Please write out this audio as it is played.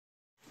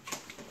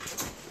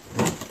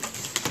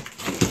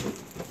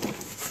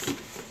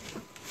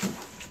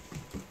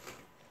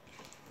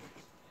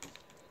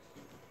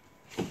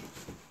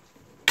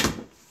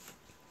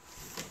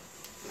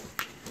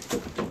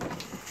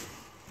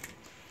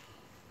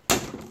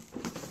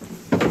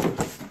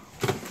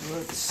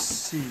Let's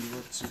see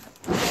what's it.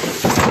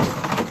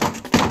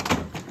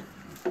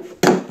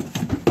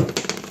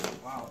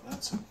 Wow,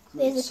 that's a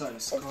good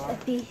size car. A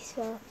piece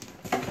of.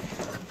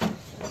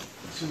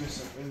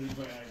 Really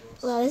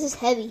Wow, this is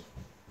heavy.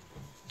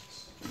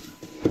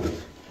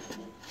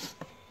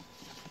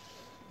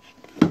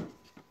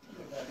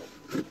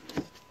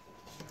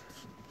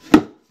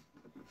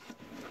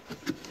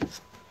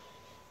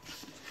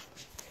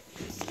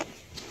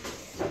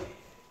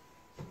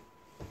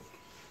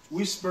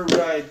 Whisper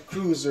Ride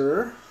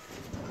Cruiser.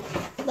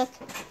 Look.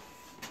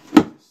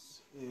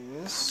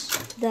 This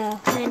is the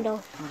handle.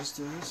 What is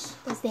this?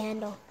 That's the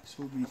handle. This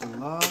will be the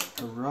lock,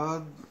 the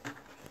rod.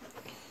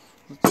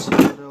 Let's see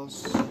what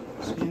else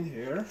is in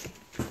here.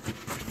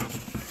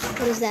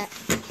 What is that?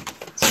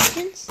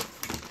 Stickers?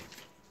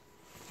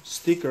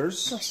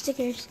 Stickers. Oh,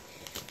 stickers.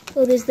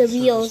 Oh, there's the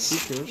wheels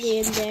stickers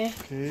in there.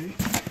 Okay.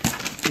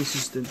 This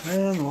is the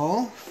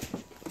manual.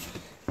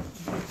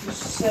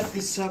 Just set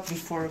this up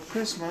before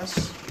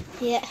Christmas.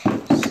 Yeah.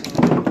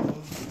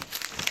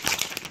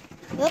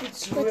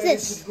 So, What's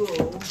this?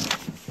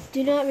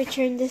 Do not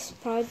return this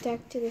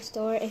product to the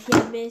store if you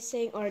have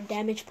missing or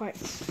damaged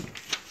parts.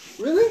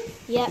 Really?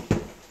 Yep.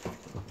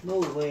 No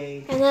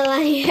way. I'm not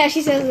lying. Yeah,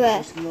 she says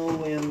that. There's no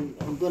way I'm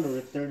gonna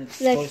return it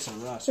to Look. Toys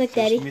R Us. Look,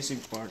 There's Daddy. missing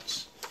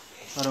parts.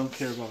 I don't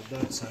care about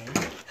that side.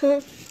 Huh?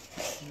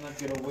 I'm not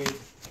gonna wait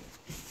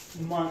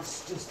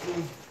months just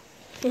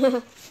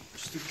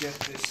to get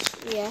this.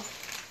 Yeah.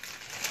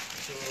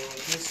 So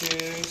this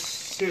is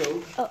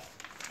sealed. Oh.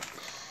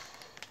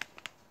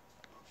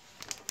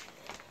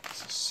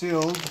 It's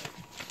sealed.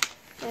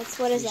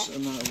 What is There's that?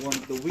 another one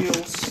of the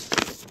wheels.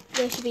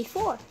 There should be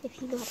 4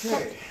 if you know how to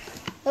count. Okay.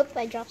 Oh,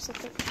 I dropped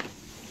something.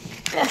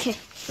 Okay.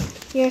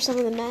 Here are some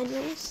of the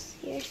manuals.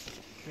 Here.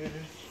 Okay.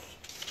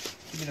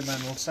 Give me the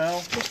manuals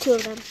now. There's 2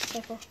 of them.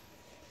 Careful.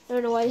 I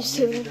don't know why there's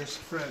 2 of Maybe them. there's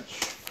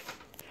French.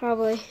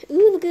 Probably.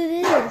 Ooh, look at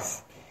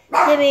this.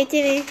 Timmy.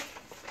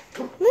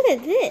 Look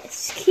at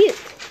this. Cute.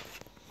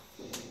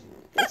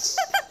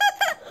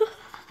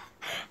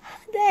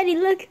 Daddy,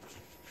 look.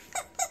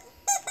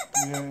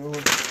 Yeah,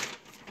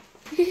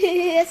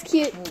 That's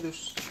cute. oh,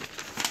 there's...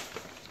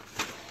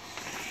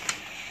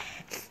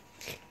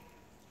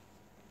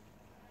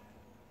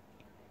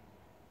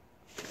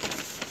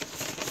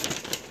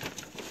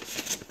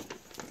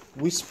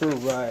 Whisper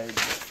Ride.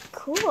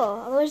 Cool.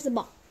 Oh, where's the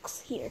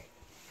box? Here.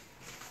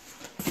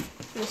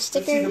 The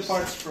stickers. Let's see the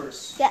parts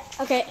first. Yeah,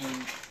 okay.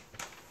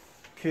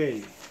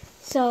 Okay.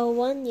 So,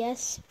 1,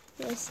 yes.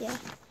 Yes, yeah.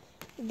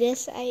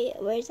 This,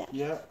 where is that?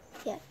 Yeah.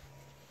 Yeah.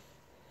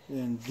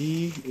 And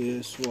D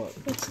is what?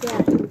 What's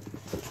that?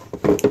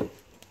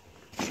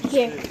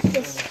 Here.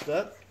 This. Is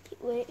that?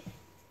 Wait.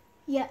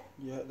 Yeah.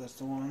 Yeah, that's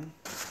the one.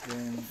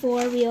 Then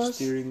 4 wheels.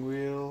 steering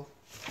wheel.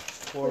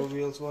 4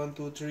 wheels. 1,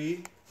 2,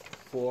 3,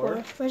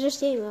 4. Where's your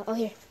steering wheel? Oh,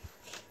 here.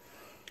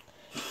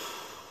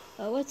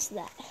 Oh, what's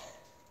that?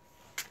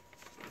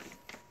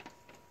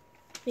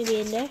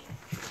 Maybe in there?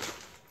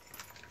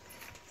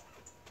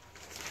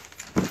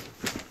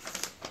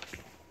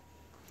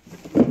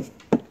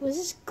 What's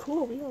this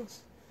cool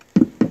wheels?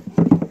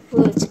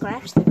 Will it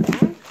scratch the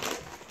ground?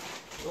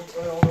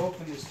 I'll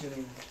open this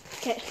thing.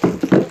 Okay.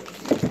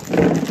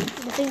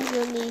 The things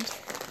we'll need.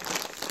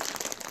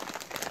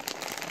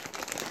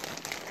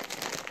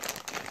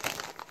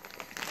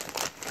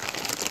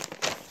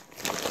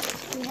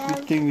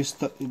 Good thing we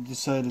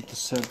decided to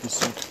set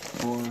this up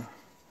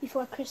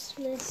Before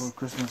Christmas. for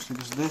Christmas,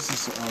 because this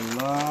is a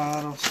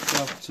lot of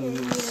stuff to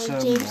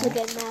assemble. James will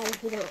get mad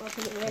if we don't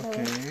open it right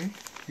away. Okay,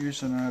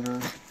 here's another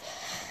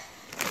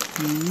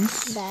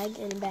piece. Bag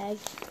and a bag.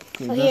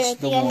 Okay, Oh, that's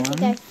here, I the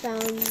think I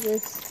found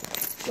this.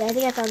 Yeah, I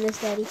think I found this,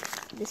 Daddy.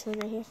 This one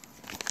right here.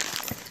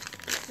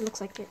 It looks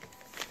like it.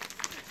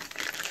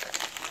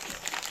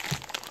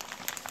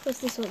 What's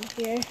this one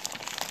here?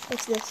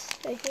 What's this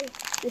right here?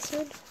 This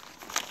one?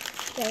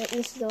 Yeah,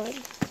 this is the one.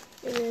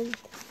 And then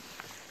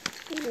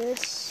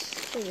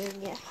this. And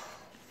then, yeah.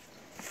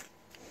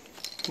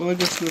 Well, I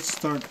guess let's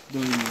start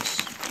doing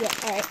this. Yeah,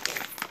 alright.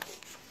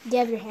 Do you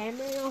have your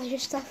hammer and all your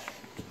stuff?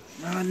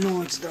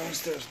 No, it's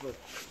downstairs, but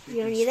we You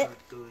don't can need it?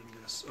 start doing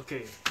this.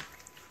 Okay,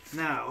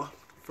 now,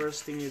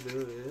 first thing you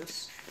do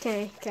is...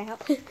 Can I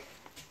help?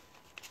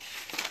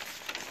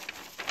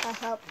 I'll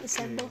help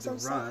assemble the some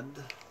stuff.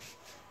 rod.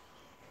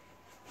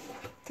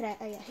 Can I?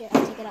 Oh yeah, here,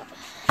 I'll take it out.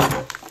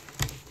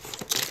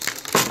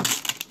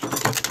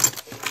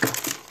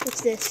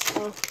 What's this?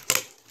 Oh.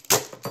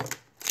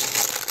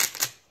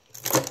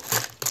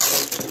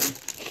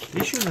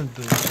 You shouldn't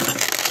do that.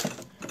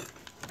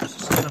 This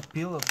is gonna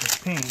peel up the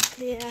paint.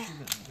 Yeah.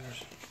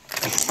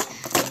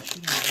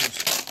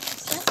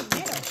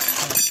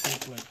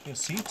 Like this.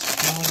 See, it's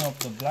peeling up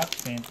the black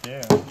paint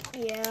there.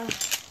 Yeah.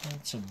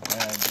 That's a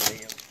bad way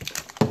of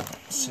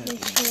setting.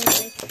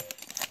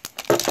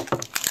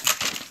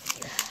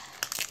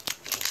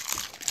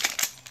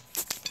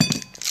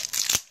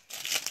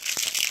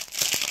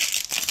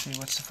 Okay,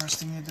 what's the first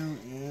thing you do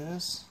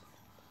is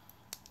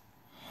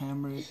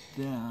hammer it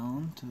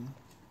down to...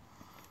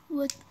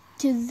 What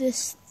to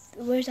this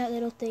where's that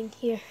little thing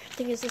here? I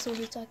think it's this one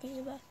he's talking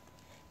about.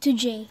 To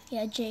J,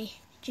 yeah, J.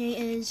 J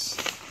is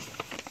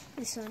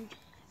this one, I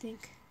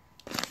think.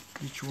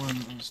 Which one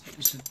is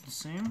it the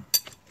same?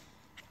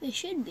 It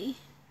should be.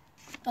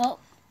 Oh,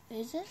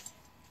 is it?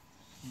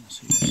 Yeah,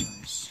 same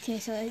size. Okay,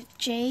 so it's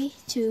J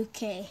to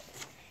K.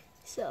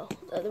 So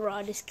the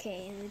rod is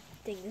K and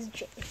the thing is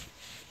J.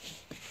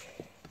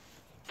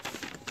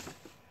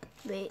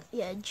 Wait,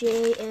 yeah,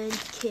 J and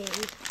K.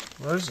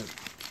 Where is it?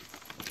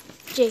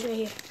 J right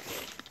here.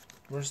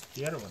 Where's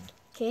the other one?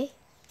 K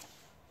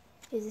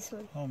is this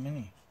one. Oh,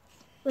 mini.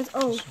 With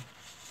O.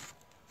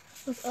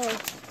 With O.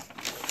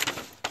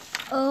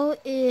 O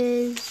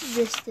is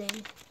this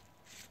thing.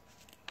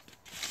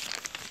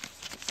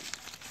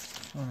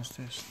 Oh,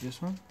 is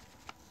this one?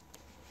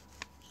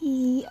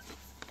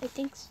 I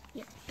think so.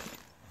 Yeah.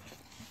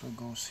 It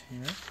goes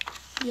here.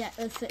 Yeah,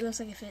 it looks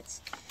like it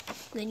fits.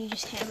 Then you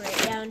just hammer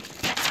it down.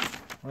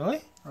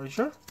 Really? Are you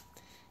sure?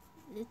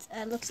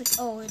 It looks like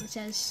O, and it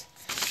says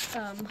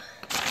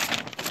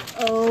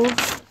O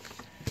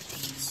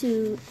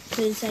to put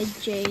inside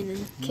J and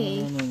then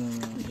K. No. You hammer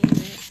it.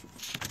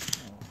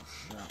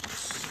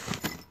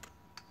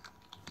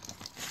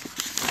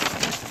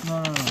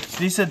 No.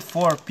 They said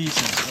 4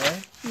 pieces,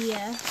 right?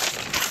 Yeah.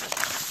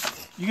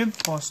 You can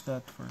pause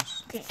that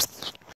first. Okay.